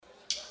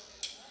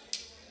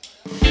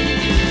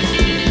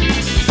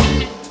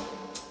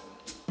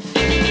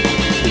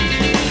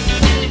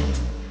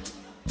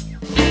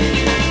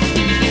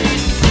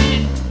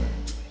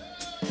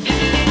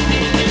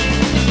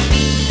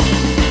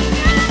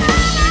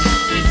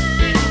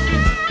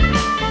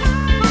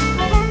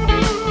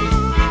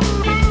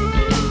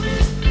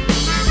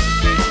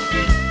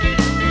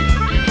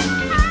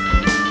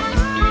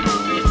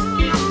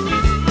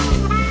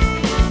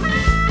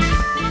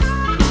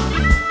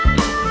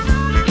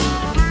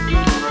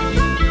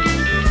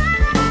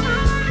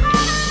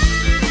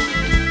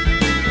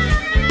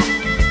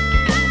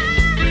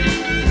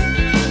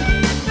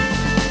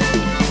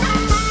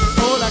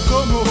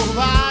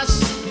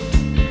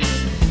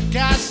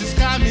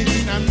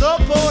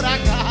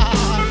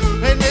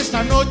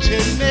una noche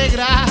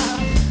negra.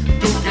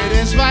 Tú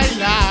quieres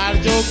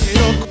bailar, yo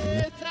quiero.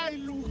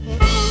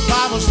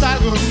 Vamos a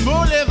algún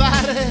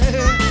boulevard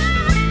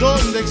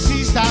donde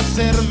exista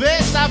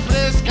cerveza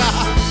fresca,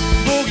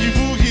 boogie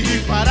boogie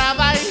para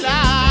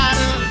bailar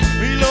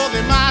y lo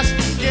demás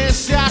que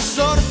sea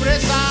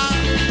sorpresa.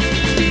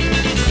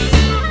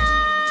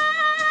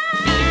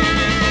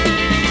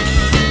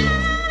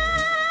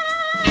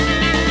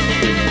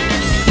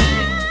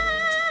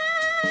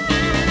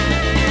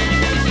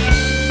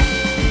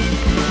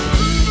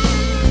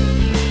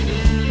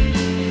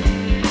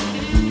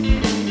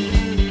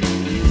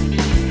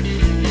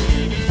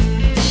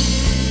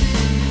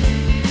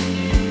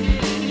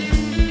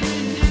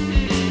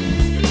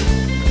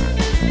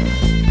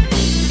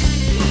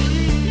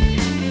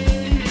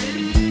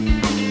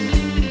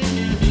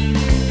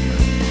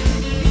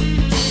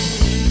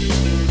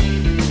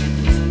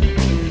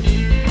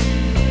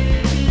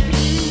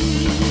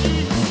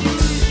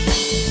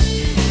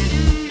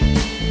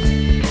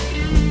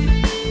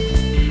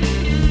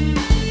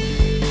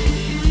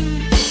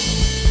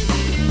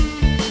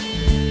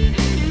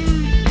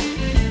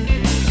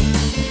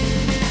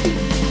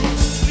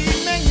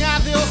 Limeña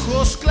de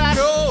ojos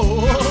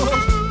claros,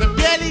 de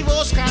piel y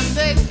voz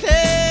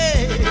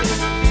candente,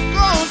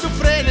 con tu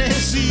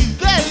frenesí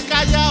del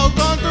Callao,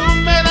 con tu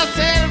húmeda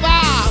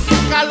selva,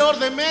 calor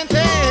de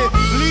mente.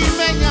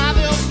 Limeña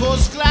de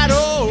ojos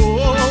claros,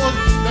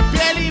 de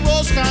piel y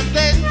voz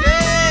candente,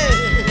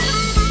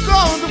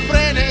 con tu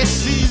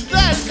frenesí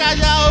del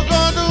Callao,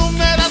 con tu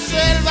húmeda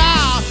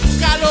selva,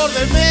 calor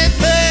de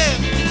mente.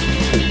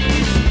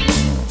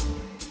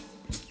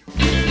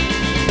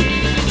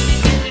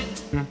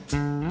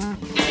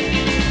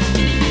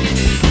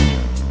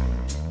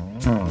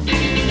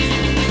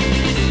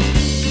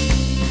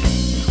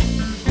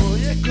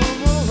 Oye,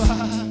 ¿cómo va?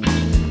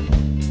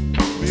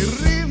 Mi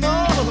ritmo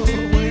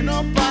bueno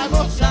pa'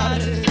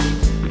 gozar.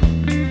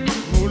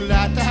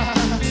 Mulata,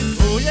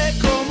 oye,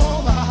 ¿cómo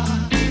va?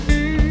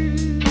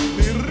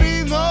 Mi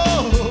ritmo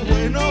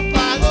bueno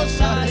pa'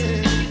 gozar.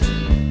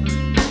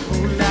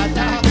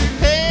 Mulata,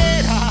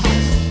 eras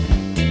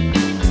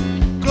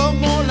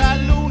como la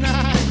luna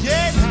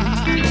llena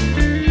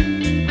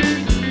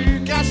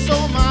que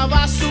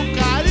asomaba su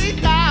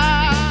carita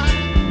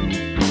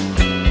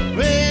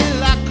en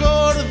la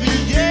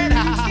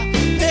cordillera.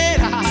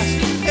 Eras,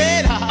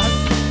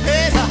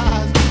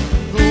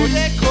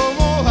 oye,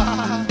 ¿cómo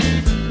va?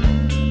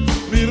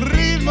 Mi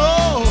ritmo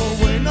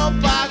bueno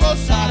pa'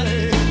 gozar.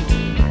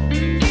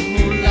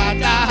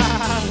 Mulata,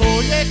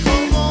 oye,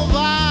 ¿cómo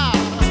va?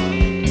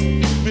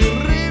 Mi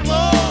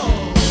ritmo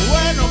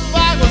bueno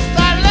pa'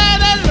 gozar.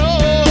 Léelo.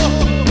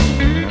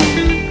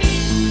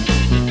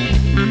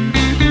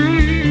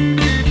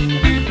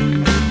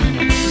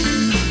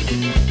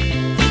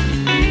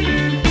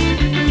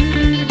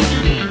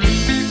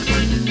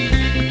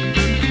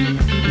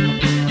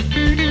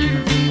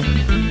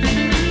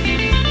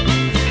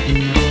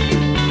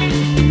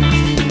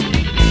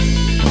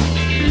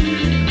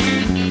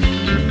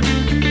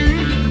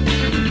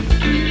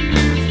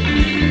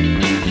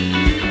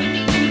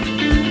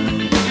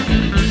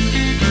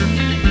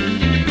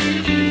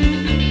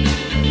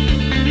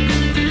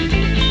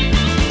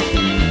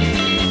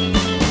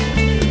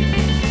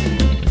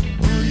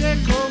 Oye,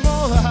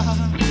 ¿cómo va?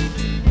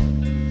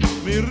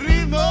 Mi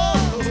ritmo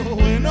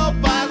bueno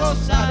pa'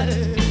 gozar.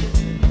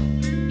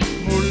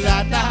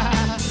 Mulata,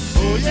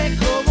 oye,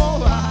 ¿cómo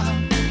va?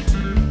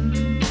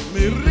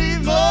 Mi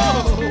ritmo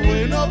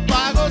bueno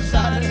pa'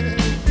 gozar.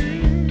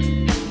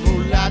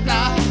 Mulata,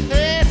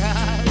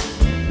 eras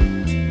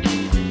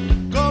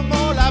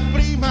como la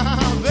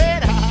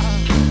primavera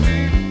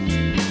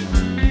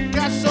que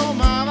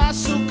asomaba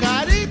su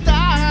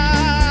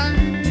carita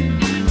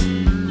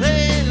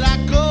de la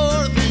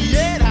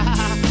cordillera.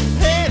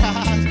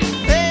 Eras,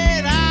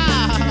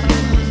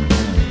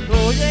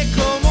 oye,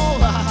 ¿cómo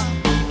va?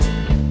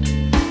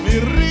 Mi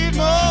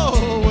ritmo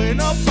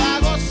bueno pa'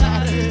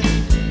 gozar.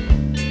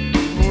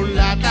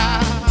 Mulata,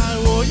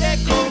 oye,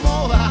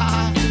 ¿cómo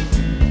va?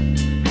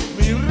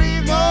 Mi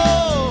ritmo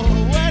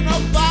bueno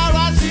pa'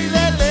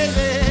 vacilar.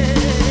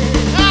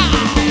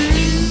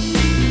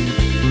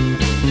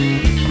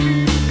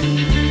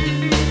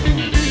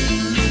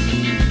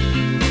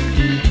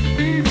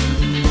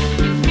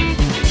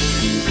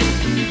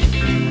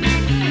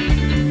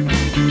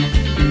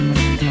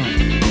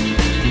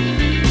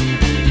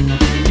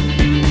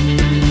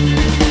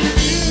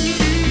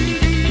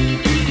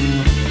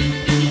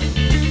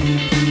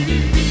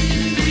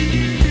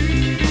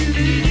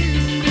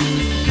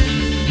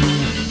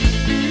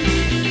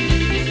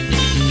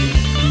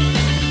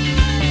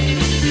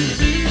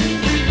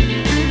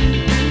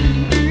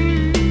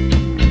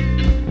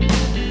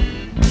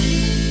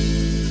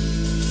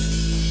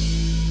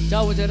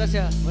 Chao, muchas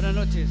gracias. Buenas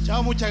noches.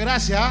 Chao, muchas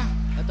gracias.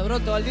 Hasta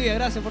pronto, Valdivia.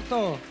 Gracias por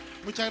todo.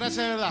 Muchas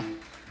gracias de verdad.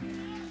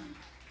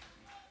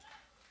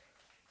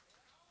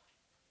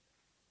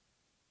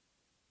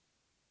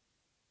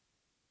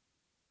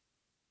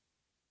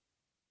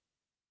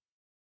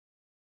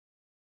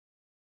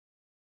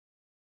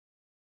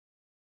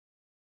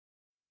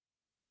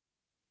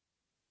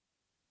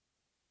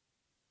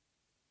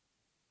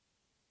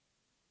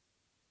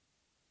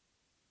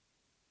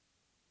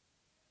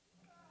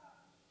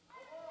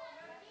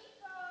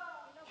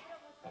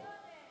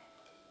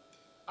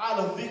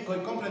 discos y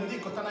compren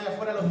discos, están allá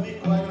afuera los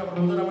discos, hay una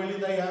promotora muy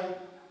linda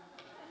allá.